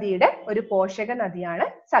 സിന്ധു നദിയുടെ ഒരു പോഷക നദിയാണ്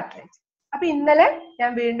സത്ലജ്. അപ്പൊ ഇന്നലെ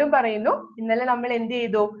ഞാൻ വീണ്ടും പറയുന്നു, ഇന്നലെ നമ്മൾ എന്ത്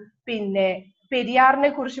ചെയ്തു? പിന്നെ പെരിയാറിനെ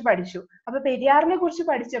കുറിച്ച് പഠിച്ചു. അപ്പൊ പെരിയാറിനെ കുറിച്ച്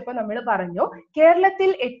പഠിച്ചപ്പോ നമ്മൾ പറഞ്ഞു, കേരളത്തിൽ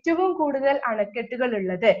ഏറ്റവും കൂടുതൽ അണക്കെട്ടുകൾ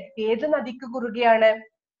ഉള്ളത് ഏത് നദിക്ക് കുറുകെയാണ്?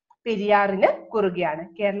 പെരിയാറിന് കുറുകെയാണ്.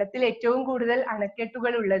 കേരളത്തിൽ ഏറ്റവും കൂടുതൽ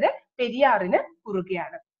അണക്കെട്ടുകൾ ഉള്ളത് പെരിയാറിന്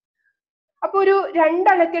കുറുകെയാണ്. അപ്പൊ ഒരു 2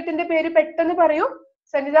 അണക്കെട്ടിന്റെ പേര് പെട്ടെന്ന് പറയൂ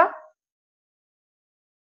സനിത.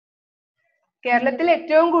 കേരളത്തിൽ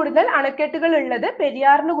ഏറ്റവും കൂടുതൽ അണക്കെട്ടുകൾ ഉള്ളത്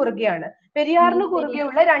പെരിയാറിന് കുറുകെയാണ്. പെരിയാറിന്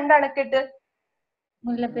കുറുകെയുള്ള 2 അണക്കെട്ട്.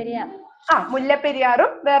 മുല്ലപ്പെരിയാർ.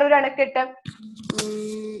 മുല്ലപ്പെരിയാറും വേറൊരു അണക്കെട്ട്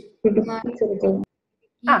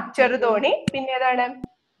ചെറുതോണി. പിന്നെ ഏതാണ്?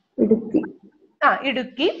 ഇടുക്കി.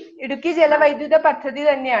 ഇടുക്കി. ഇടുക്കി ജലവൈദ്യുത പദ്ധതി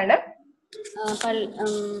തന്നെയാണ്.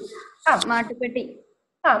 മാട്ടുപ്പെട്ടി.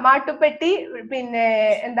 മാട്ടുപ്പെട്ടി പിന്നെ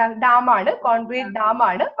എന്താ ഡാമാണ്, കോൺക്രീറ്റ്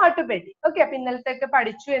ഡാമാണ് മാട്ടുപ്പെട്ടി. ഓക്കെ, അപ്പൊ ഇന്നലത്തെയൊക്കെ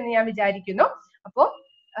പഠിച്ചു എന്ന് ഞാൻ വിചാരിക്കുന്നു. അപ്പോ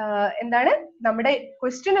എന്താണ് നമ്മുടെ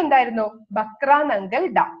ക്വസ്റ്റ്യൻ എന്തായിരുന്നു? ബക്രാനങ്കൽ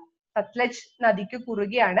ഡാം. സത്ലജ് നദിക്ക്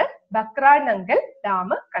കുറുകെയാണ് ബക്രാനങ്കൽ ഡാം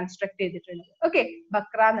കൺസ്ട്രക്ട് ചെയ്തിട്ടുള്ളത്. Okay,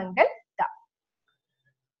 Bhakra Nangal dam.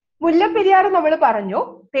 മുല്ലപ്പെരിയാർ നമ്മൾ പറഞ്ഞു.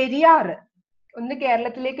 പെരിയാറ് ഒന്ന്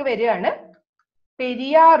കേരളത്തിലേക്ക് വരികയാണ്.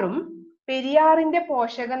 പെരിയാറും പെരിയാറിന്റെ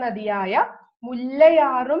പോഷക നദിയായ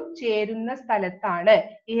മുല്ലയാറും ചേരുന്ന സ്ഥലത്താണ്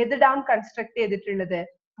ഏത് ഡാം കൺസ്ട്രക്ട് ചെയ്തിട്ടുള്ളത്?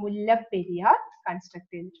 മുല്ലപ്പെരിയാർ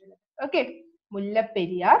കൺസ്ട്രക്ട് ചെയ്തിട്ടുള്ളത്. ഓക്കെ,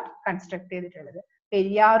 മുല്ലപ്പെരിയാർ കൺസ്ട്രക്ട് ചെയ്തിട്ടുള്ളത്.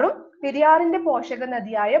 പെരിയാറും പെരിയാറിന്റെ പോഷക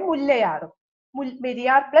നദിയായ മുല്ലയാറും.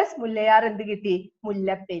 പെരിയാർ പ്ലസ് മുല്ലയാർ എന്ത് കിട്ടി?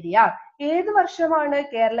 മുല്ലപ്പെരിയാർ. ഏത് വർഷമാണ്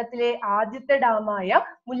കേരളത്തിലെ ആദ്യത്തെ ഡാമായ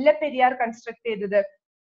മുല്ലപ്പെരിയാർ കൺസ്ട്രക്ട് ചെയ്തത്?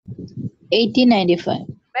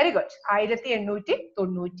 1895. Very good,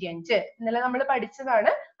 1895. ഇന്നലെ നമ്മൾ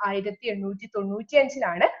പഠിച്ചതാണ്.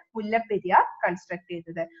 1895 മുല്ലപ്പെരിയാർ കൺസ്ട്രക്ട്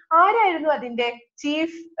ചെയ്തത്. ആരായിരുന്നു അതിന്റെ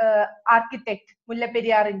ചീഫ് ആർക്കിടെക്ട്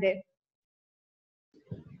മുല്ലപ്പെരിയാറിന്റെ?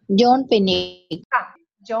 ജോൺ പെനിക്വിക്ക്.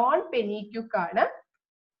 ജോൺ പെനിക്വിക്ക് ആണ്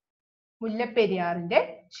മുല്ലപ്പെരിയാറിന്റെ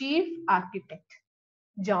ചീഫ് ആർക്കിടെക്ട്.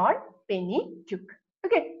 ജോൺ പെനിക്വിക്ക്.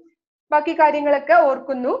 ഓക്കെ, ബാക്കി കാര്യങ്ങളൊക്കെ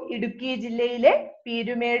ഓർക്കുന്നു. ഇടുക്കി ജില്ലയിലെ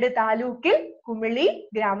പീരുമേട് താലൂക്കിൽ കുമിളി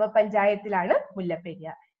ഗ്രാമപഞ്ചായത്തിലാണ്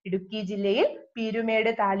മുല്ലപ്പെരിയാർ. ഇടുക്കി ജില്ലയിൽ പീരുമേട്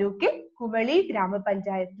താലൂക്കിൽ കുമിളി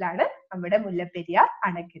ഗ്രാമപഞ്ചായത്തിലാണ് നമ്മുടെ മുല്ലപ്പെരിയാർ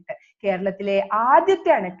അണക്കെട്ട്. കേരളത്തിലെ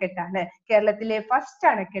ആദ്യത്തെ അണക്കെട്ടാണ്, കേരളത്തിലെ ഫസ്റ്റ്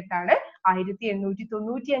അണക്കെട്ടാണ്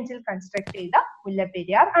 1895 കൺസ്ട്രക്ട് ചെയ്ത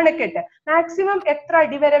മുല്ലപ്പെരിയാർ അണക്കെട്ട്. മാക്സിമം എത്ര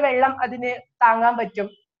അടി വരെ വെള്ളം അതിന് താങ്ങാൻ പറ്റും?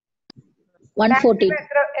 140.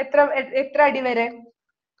 എത്ര അടി വരെ?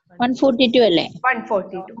 142 അല്ലേ?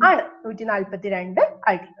 142 ആണ്. 142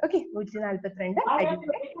 അടി. ഓക്കെ, 142 അടി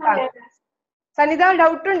വരെ. സനിത,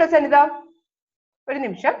 ഡൗട്ട് ഉണ്ടോ സനിത? ഒരു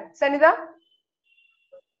നിമിഷം സനിത.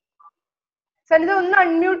 സനിത ഒന്ന്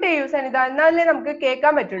അൺമ്യൂട്ട് ചെയ്യൂ സനിത, എന്നാലേ നമുക്ക്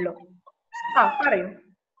കേൾക്കാൻ പറ്റുള്ളൂ. പറയൂ.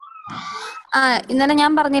 ഇന്നലെ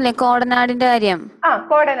ഞാൻ പറഞ്ഞില്ലേ കോടനാടിന്റെ കാര്യം.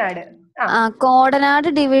 കോടനാട്. കോടനാട്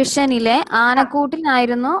ഡിവിഷനിലെ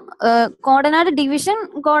ആനക്കൂട്ടിനായിരുന്നു. കോടനാട് ഡിവിഷൻ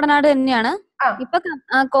കോടനാട് തന്നെയാണ്. ഇപ്പൊ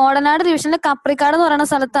കോടനാട് ഡിവിഷനിലെ കപ്രിക്കാട് എന്ന് പറയുന്ന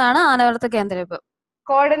സ്ഥലത്താണ് ആനവളർത്ത കേന്ദ്രം. ഇപ്പൊ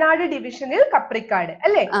കോടനാട് ഡിവിഷനിൽ കപ്രിക്കാട്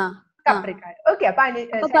അല്ലേ? കപ്രിക്കാട്. ഓക്കെ,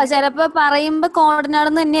 അപ്പൊ ചിലപ്പോ പറയുമ്പോ കോടനാട്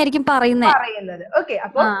തന്നെയായിരിക്കും പറയുന്നത്. ഓക്കെ,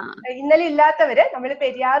 അപ്പൊ ഇന്നലെ ഇല്ലാത്തവര് നമ്മൾ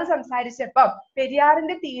പെരിയാർ സംസാരിച്ചപ്പോ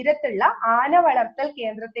പെരിയാറിന്റെ തീരത്തുള്ള ആന വളർത്തൽ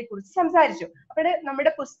കേന്ദ്രത്തെ കുറിച്ച് സംസാരിച്ചു. അപ്പോൾ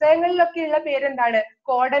നമ്മുടെ പുസ്തകങ്ങളിലൊക്കെയുള്ള പേരെന്താണ്?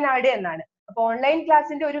 കോടനാട് എന്നാണ്. അപ്പൊ ഓൺലൈൻ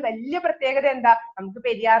ക്ലാസ്സിന്റെ ഒരു വലിയ പ്രത്യേകത എന്താ? നമുക്ക്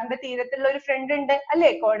പെരിയാറിന്റെ തീരത്തുള്ള ഒരു ഫ്രണ്ട് ഉണ്ട് അല്ലെ?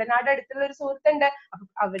 കോടനാട് അടുത്തുള്ള ഒരു സുഹൃത്തുണ്ട്. അപ്പൊ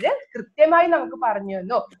അവര് കൃത്യമായി നമുക്ക് പറഞ്ഞു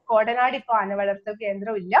തന്നു, കോടനാട് ഇപ്പൊ ആന വളർത്തൽ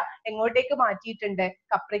കേന്ദ്രം ഇല്ല, എങ്ങോട്ടേക്ക് മാറ്റിയിട്ടുണ്ട്?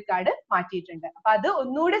 കപ്രിക്കാട് മാറ്റിയിട്ടുണ്ട്. അപ്പൊ അത്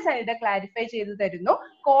ഒന്നുകൂടെ സനിത ക്ലാരിഫൈ ചെയ്തു തരുന്നു.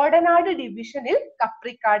 കോടനാട് ഡിവിഷനിൽ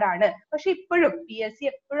കപ്രിക്കാടാണ്. പക്ഷെ ഇപ്പോഴും PSC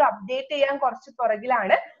എപ്പോഴും അപ്ഡേറ്റ് ചെയ്യാൻ കുറച്ച്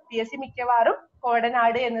പുറകിലാണ്. PSC മിക്കവാറും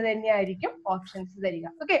കോടനാട് എന്ന് തന്നെയായിരിക്കും ഓപ്ഷൻസ് തരിക.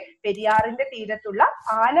 ഓക്കെ, പെരിയാറിന്റെ തീരത്തുള്ള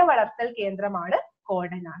ആന വളർത്തൽ കേന്ദ്രമാണ്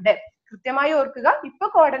കോടനാട്. കൃത്യമായി ഓർക്കുക, ഇപ്പൊ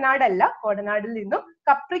കോടനാടല്ല, കോടനാടിൽ നിന്നും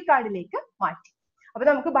കപ്രിക്കാടിലേക്ക് മാറ്റി. അപ്പൊ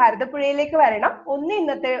നമുക്ക് ഭാരതപ്പുഴയിലേക്ക് വരണം.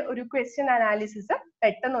 ഇന്നത്തെ ഒരു ക്വസ്റ്റ്യൻ അനാലിസിസ്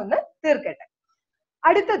പെട്ടെന്നൊന്ന് തീർക്കട്ടെ.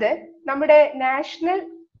 അടുത്തത് നമ്മുടെ നാഷണൽ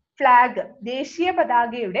ഫ്ലാഗ്, ദേശീയ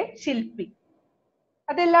പതാകയുടെ ശില്പി.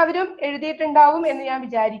 അതെല്ലാവരും എഴുതിയിട്ടുണ്ടാവും എന്ന് ഞാൻ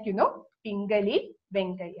വിചാരിക്കുന്നു. പിംഗലി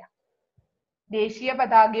വെങ്കയ്യ. ദേശീയ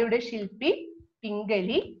പതാകയുടെ ശില്പി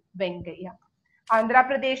പിംഗലി വെങ്കയ്യ.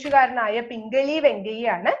 ആന്ധ്രാപ്രദേശുകാരനായ പിംഗലി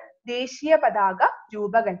വെങ്കയ്യാണ് ദേശീയ പതാക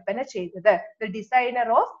രൂപകൽപ്പന ചെയ്തത്. The designer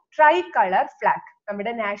of try colour flag.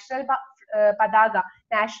 നമ്മുടെ നാഷണൽ പതാക,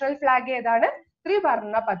 നാഷണൽ ഫ്ലാഗ് ഏതാണ്?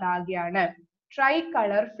 ത്രിവർണ്ണ പതാകയാണ്, ട്രൈ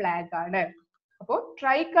കളർ ഫ്ലാഗ് ആണ്. അപ്പോൾ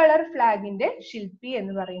ട്രൈ കളർ ഫ്ലാഗിന്റെ ശില്പി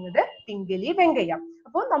എന്ന് പറയുന്നത് പിംഗലി വെങ്കയ്യ.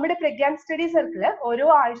 അപ്പോൾ നമ്മുടെ പ്രഗ്യാൻ സ്റ്റഡി സർക്കിള് ഓരോ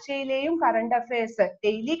ആഴ്ചയിലെയും current affairs,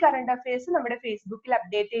 daily current affairs നമ്മുടെ ഫേസ്ബുക്കിൽ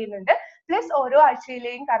അപ്ഡേറ്റ് ചെയ്യുന്നുണ്ട്. പ്ലസ് ഓരോ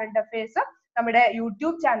ആഴ്ചയിലെയും കറണ്ട് അഫയേഴ്സ് നമ്മുടെ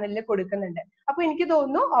യൂട്യൂബ് ചാനലിൽ കൊടുക്കുന്നുണ്ട്. അപ്പൊ എനിക്ക്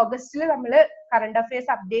തോന്നുന്നു ഓഗസ്റ്റിൽ നമ്മൾ കറണ്ട്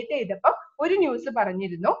അഫയേഴ്സ് അപ്ഡേറ്റ് ചെയ്തപ്പോൾ ഒരു ന്യൂസ്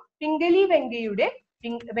പറഞ്ഞിരുന്നു, പിംഗലി വെങ്കയ്യയുടെ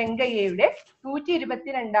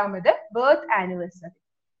 122ാമത് ബർത്ത് ആനിവേഴ്സറി,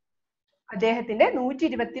 അദ്ദേഹത്തിന്റെ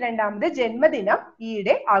 122ാമത് ജന്മദിനം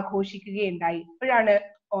ഈയിടെ ആഘോഷിക്കുകയുണ്ടായി. ഇപ്പോഴാണ്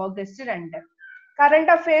ഓഗസ്റ്റ് 2.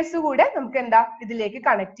 കറണ്ട് അഫയേഴ്സ് കൂടെ നമുക്ക് എന്താ ഇതിലേക്ക്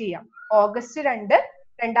കണക്ട് ചെയ്യാം. ഓഗസ്റ്റ് 2,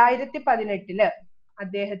 2018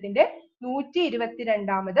 അദ്ദേഹത്തിന്റെ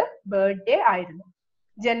 122ാമത് ബർത്ത്ഡേ ആയിരുന്നു,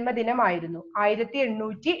 ജന്മദിനമായിരുന്നു.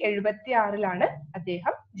 1876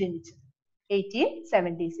 അദ്ദേഹം ജനിച്ചത്,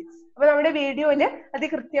 1876. അപ്പൊ നമ്മുടെ വീഡിയോയില് അത്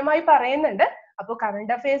കൃത്യമായി പറയുന്നുണ്ട്. അപ്പൊ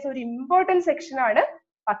കറണ്ട് അഫയേഴ്സ് ഒരു ഇമ്പോർട്ടന്റ് സെക്ഷൻ ആണ്.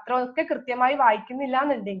 പത്രമൊക്കെ കൃത്യമായി വായിക്കുന്നില്ല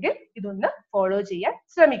എന്നുണ്ടെങ്കിൽ ഇതൊന്ന് ഫോളോ ചെയ്യാൻ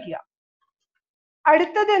ശ്രമിക്കുക.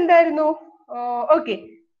 അടുത്തത് എന്തായിരുന്നു? Okay,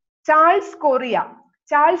 Charles Korea.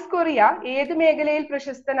 Charles Korea ഏത് മേഖലയിൽ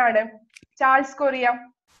പ്രശസ്തനാണ്? ചാൾസ് കൊറിയ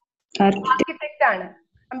ആർക്കിടെക്ട് ആണ്.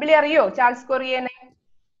 അമ്പിളി അറിയോ ചാൾസ് കൊറിയനെ?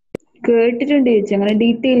 കേട്ടിട്ടുണ്ട് ചേച്ചി, അങ്ങനെ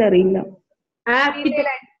ഡീറ്റെയിൽ അറിയില്ല.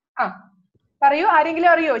 ആ പറയൂ, ആരെങ്കിലും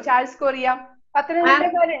അറിയോ ചാൾസ് കൊറിയ?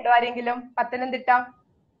 പത്തനംതിട്ടക്കാരുണ്ടോ ആരെങ്കിലും? പത്തനംതിട്ട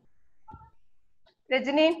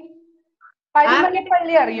രജനി,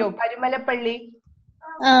 പരുമലപ്പള്ളി അറിയോ? പരുമലപ്പള്ളി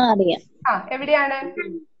അറിയാം. എവിടെയാണ്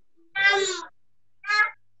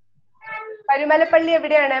പരുമലപ്പള്ളി?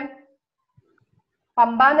 എവിടെയാണ്?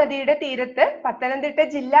 പമ്പാ നദിയുടെ തീരത്ത്, പത്തനംതിട്ട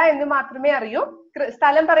ജില്ല എന്ന് മാത്രമേ അറിയൂ.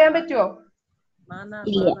 സ്ഥലം പറയാൻ പറ്റുമോ?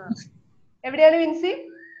 എവിടെയാണ് വിൻസി?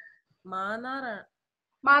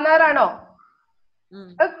 മാന്നാറാണോ?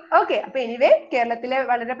 ഓക്കെ, അപ്പൊ എനിവേ കേരളത്തിലെ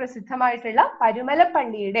വളരെ പ്രസിദ്ധമായിട്ടുള്ള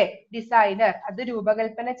പരുമലപ്പള്ളിയുടെ ഡിസൈനർ, അത്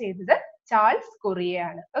രൂപകൽപ്പന ചെയ്തത് ചാൾസ്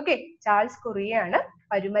കൊറിയയാണ്. ഓക്കെ, ചാൾസ് കൊറിയയാണ്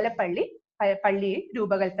പരുമലപ്പള്ളി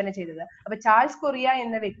രൂപകൽപ്പന ചെയ്തത്. അപ്പൊ ചാൾസ് കൊറിയ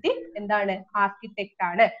എന്ന വ്യക്തി എന്താണ്? ആർക്കിടെക്ട്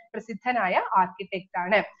ആണ്, പ്രസിദ്ധനായ ആർക്കിടെക്ട്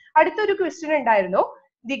ആണ്. അടുത്തൊരു ക്വസ്റ്റ്യൻ ഉണ്ടായിരുന്നു,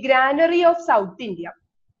 the granary of south India.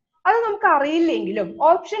 അത് നമുക്ക് അറിയില്ലെങ്കിലും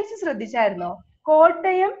ഓപ്ഷൻസ് ശ്രദ്ധിച്ചായിരുന്നോ?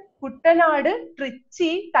 കോട്ടയം, കുട്ടനാട്,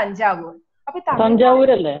 ട്രിച്ചി, തഞ്ചാവൂർ. അപ്പൊ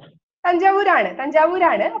തഞ്ചാവൂരാണ്.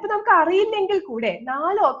 അപ്പൊ നമുക്ക് അറിയില്ലെങ്കിൽ കൂടെ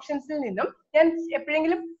 4 ഓപ്ഷൻസിൽ നിന്നും ഞാൻ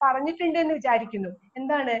എപ്പോഴെങ്കിലും പറഞ്ഞിട്ടുണ്ട് എന്ന് വിചാരിക്കുന്നു.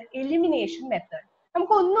 എന്താണ്? Elimination method.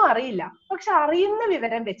 നമുക്കൊന്നും അറിയില്ല, പക്ഷെ അറിയുന്ന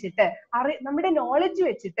വിവരം വെച്ചിട്ട്, നമ്മുടെ നോളജ്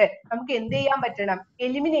വെച്ചിട്ട് നമുക്ക് എന്ത് ചെയ്യാൻ പറ്റണം?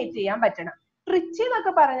 എലിമിനേറ്റ് ചെയ്യാൻ പറ്റണം. ട്രിച്ചി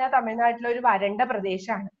എന്നൊക്കെ പറഞ്ഞാൽ തമിഴ്നാട്ടിലെ ഒരു വരണ്ട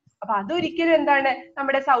പ്രദേശമാണ്. അപ്പൊ അതൊരിക്കലും എന്താണ്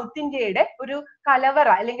നമ്മുടെ സൗത്ത് ഇന്ത്യയുടെ ഒരു കലവറ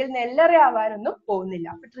അല്ലെങ്കിൽ നെല്ലറ ആവാനൊന്നും പോകുന്നില്ല.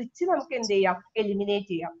 അപ്പൊ ട്രിച്ചി നമുക്ക് എന്ത് ചെയ്യാം?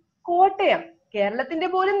 എലിമിനേറ്റ് ചെയ്യാം. കോട്ടയം, കേരളത്തിന്റെ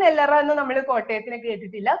പോലും നെല്ലറ എന്ന് നമ്മൾ കോട്ടയത്തിനെ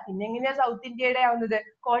കേട്ടിട്ടില്ല, പിന്നെ എങ്ങനെയാ സൗത്ത് ഇന്ത്യയുടെ ആവുന്നത്?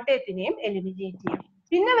 കോട്ടയത്തിനെയും എലിമിനേറ്റ് ചെയ്യാം.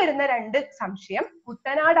 പിന്നെ വരുന്ന 2 സംശയം,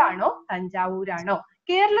 കുട്ടനാടാണോ തഞ്ചാവൂരാണോ?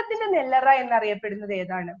 കേരളത്തിന്റെ നെല്ലറ എന്നറിയപ്പെടുന്നത്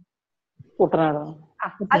ഏതാണ്? കുട്ടനാട്.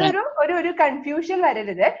 ഒരു കൺഫ്യൂഷൻ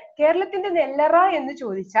വരരുത്. കേരളത്തിന്റെ നെല്ലറ എന്ന്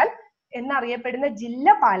ചോദിച്ചാൽ എന്നറിയപ്പെടുന്ന ജില്ല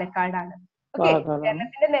പാലക്കാടാണ്. ഓക്കെ,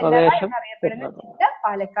 കേരളത്തിന്റെ നെല്ലറ എന്നറിയപ്പെടുന്ന ജില്ല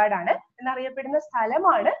പാലക്കാടാണ്, എന്നറിയപ്പെടുന്ന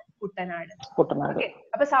സ്ഥലമാണ് കുട്ടനാട്. ഓക്കെ,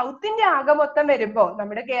 അപ്പൊ സൗത്ത് ഇന്ത്യ ആകെ മൊത്തം വരുമ്പോ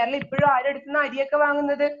നമ്മുടെ കേരളം ഇപ്പോഴും ആരെടുത്തുന്ന അരിയൊക്കെ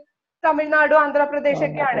വാങ്ങുന്നത്? തമിഴ്നാടും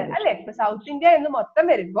ആന്ധ്രാപ്രദേശൊക്കെയാണ് അല്ലെ? ഇപ്പൊ സൗത്ത് ഇന്ത്യ എന്ന് മൊത്തം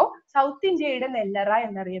വരുമ്പോ സൗത്ത് ഇന്ത്യയുടെ നെല്ലറ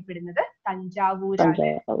എന്നറിയപ്പെടുന്നത് തഞ്ചാവൂരാണ്,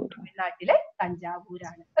 തമിഴ്നാട്ടിലെ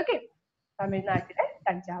തഞ്ചാവൂരാണ്. ഓക്കെ, തമിഴ്നാട്ടിലെ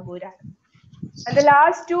തഞ്ചാവൂരാണ്. And the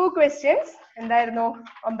last 2 questions എന്തായിരുന്നു?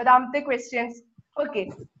 9ാമത്തെ questions. ഓക്കെ,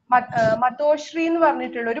 മതോശ്രീ എന്ന്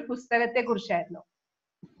പറഞ്ഞിട്ടുള്ള ഒരു പുസ്തകത്തെ കുറിച്ചായിരുന്നു.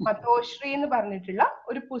 മതോശ്രീ എന്ന് പറഞ്ഞിട്ടുള്ള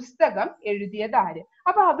ഒരു പുസ്തകം എഴുതിയത് ആര്?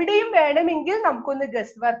 അപ്പൊ അവിടെയും വേണമെങ്കിൽ നമുക്കൊന്ന്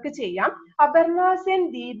ഗസ് വർക്ക് ചെയ്യാം. അപർണ സെൻ,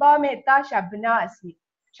 ദീപ മേത്ത, ഷബാന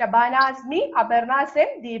അസ്മി, അപർണ സെൻ,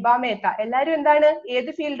 ദീപ മേത്ത. എല്ലാരും എന്താണ്? ഏത്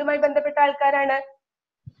ഫീൽഡുമായി ബന്ധപ്പെട്ട ആൾക്കാരാണ്?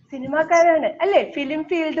 സിനിമാക്കാരാണ് അല്ലെ? ഫിലിം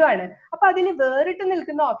ഫീൽഡും ആണ്. അപ്പൊ അതിന് വേറിട്ട്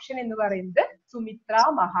നിൽക്കുന്ന ഓപ്ഷൻ എന്ന് പറയുന്നത് Sumitra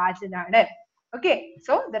മഹാജനാണ്. Okay,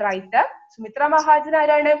 so the writer Sumitra Mahajan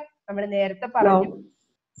ആരാണ്? നമ്മൾ നേരത്തെ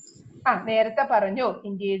പറഞ്ഞു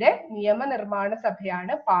ഇന്ത്യയുടെ നിയമനിർമ്മാണ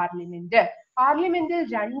സഭയാണ് പാർലമെന്റ്. പാർലമെന്റിൽ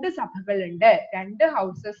 2 സഭകളുണ്ട്, 2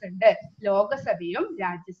 ഹൗസസ് ഉണ്ട്, ലോകസഭയും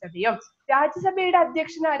രാജ്യസഭയും. രാജ്യസഭയുടെ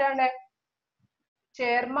അധ്യക്ഷൻ ആരാണ്?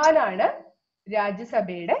 ചെയർമാനാണ്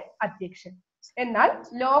രാജ്യസഭയുടെ അധ്യക്ഷൻ. എന്നാൽ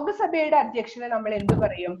ലോകസഭയുടെ അധ്യക്ഷനെ നമ്മൾ എന്തു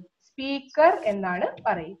പറയും? സ്പീക്കർ എന്നാണ്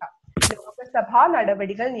പറയുക. ലോകസഭാ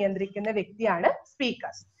നടപടികൾ നിയന്ത്രിക്കുന്ന വ്യക്തിയാണ്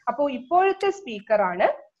സ്പീക്കർ. അപ്പോ ഇപ്പോഴത്തെ സ്പീക്കർ ആണ്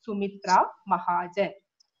സുമിത്ര മഹാജൻ.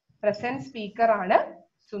 പ്രസന്റ് സ്പീക്കർ ആണ്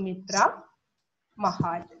സുമിത്ര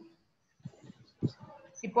മഹാജൻ.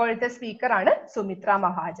 ഇപ്പോഴത്തെ സ്പീക്കർ ആണ് സുമിത്ര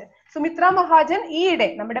മഹാജൻ. സുമിത്ര മഹാജൻ ഈയിടെ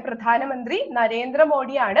നമ്മുടെ പ്രധാനമന്ത്രി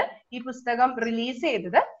നരേന്ദ്രമോദിയാണ് ഈ പുസ്തകം റിലീസ്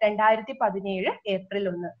ചെയ്തത് 2017 ഏപ്രിൽ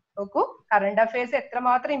 1. നോക്കൂ, കറണ്ട് അഫയേഴ്സ്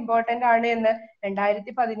എത്രമാത്രം ഇമ്പോർട്ടന്റ് ആണ് എന്ന്.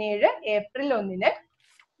 2017 ഏപ്രിൽ 1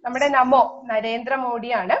 നമ്മുടെ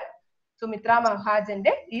നരേന്ദ്രമോദിയാണ് സുമിത്ര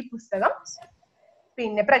മഹാജന്റെ ഈ പുസ്തകം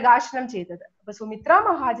പ്രകാശനം ചെയ്തത്. അപ്പൊ സുമിത്ര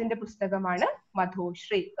മഹാജന്റെ പുസ്തകമാണ്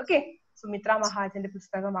മധുശ്രീ. ഓക്കെ, സുമിത്ര മഹാജന്റെ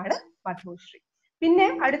പുസ്തകമാണ് മധുശ്രീ. പിന്നെ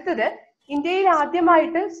അടുത്തത്, ഇന്ത്യയിൽ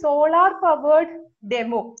ആദ്യമായിട്ട് solar powered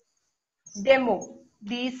demo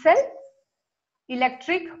diesel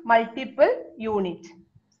electric multiple unit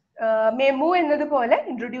MEMU എന്നതുപോലെ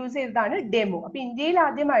ഇൻട്രൊഡ്യൂസ് ചെയ്തതാണ് ഡെമോ. അപ്പൊ ഇന്ത്യയിൽ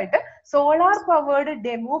ആദ്യമായിട്ട് സോളാർ പവേർഡ്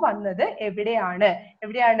ഡെമോ വന്നത് എവിടെയാണ്?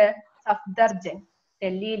 സഫ്ദർജംഗ്,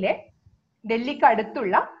 ഡൽഹിക്ക്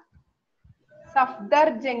അടുത്തുള്ള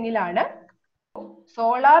സഫ്ദർജംഗിലാണ്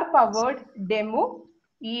സോളാർ പവേർഡ് ഡെമോ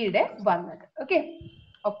ഈയിടെ വന്നത്.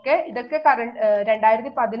 ഓക്കെ, ഇതൊക്കെ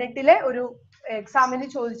 2018 ഒരു എക്സാമിന്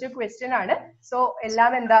ചോദിച്ച ക്വസ്റ്റ്യൻ ആണ്. സോ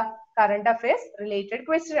എല്ലാം എന്താ? കറണ്ട് അഫയേഴ്സ് റിലേറ്റഡ്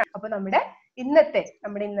ക്വസ്റ്റ്യൻ ആണ്. അപ്പൊ നമ്മുടെ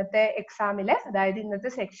ഇന്നത്തെ എക്സാമില്, അതായത് ഇന്നത്തെ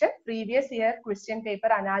section previous year question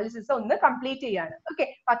paper analysis ഒന്ന് കംപ്ലീറ്റ് ചെയ്യാണ്. ഓക്കെ,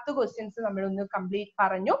 10 ക്വസ്റ്റ്യൻസ് നമ്മൾ ഒന്ന് കംപ്ലീറ്റ്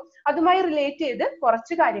പറഞ്ഞു. അതുമായി റിലേറ്റ് ചെയ്ത്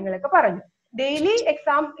കുറച്ച് കാര്യങ്ങളൊക്കെ പറഞ്ഞു. ഡെയിലി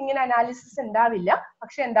എക്സാം ഇങ്ങനെ അനാലിസിസ് ഉണ്ടാവില്ല,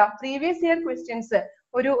 പക്ഷെ പ്രീവിയസ് ഇയർ ക്വസ്റ്റ്യൻസ്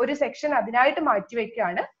ഒരു സെക്ഷൻ അതിനായിട്ട്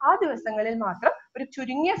മാറ്റിവെക്കുകയാണ്. ആ ദിവസങ്ങളിൽ മാത്രം ഒരു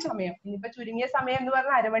ചുരുങ്ങിയ സമയം, ഇനിയിപ്പോ ചുരുങ്ങിയ സമയം എന്ന്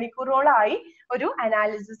പറഞ്ഞാൽ അരമണിക്കൂറോളമായി ഒരു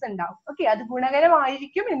അനാലിസിസ് ഉണ്ടാവും. ഓക്കെ, അത്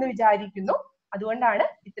ഗുണകരമായിരിക്കും എന്ന് വിചാരിക്കുന്നു. അതുകൊണ്ടാണ്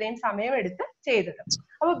ഇത്രയും സമയം എടുത്ത് ചെയ്തത്.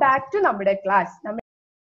 അപ്പൊ ബാക്ക് ടു നമ്മുടെ ക്ലാസ്.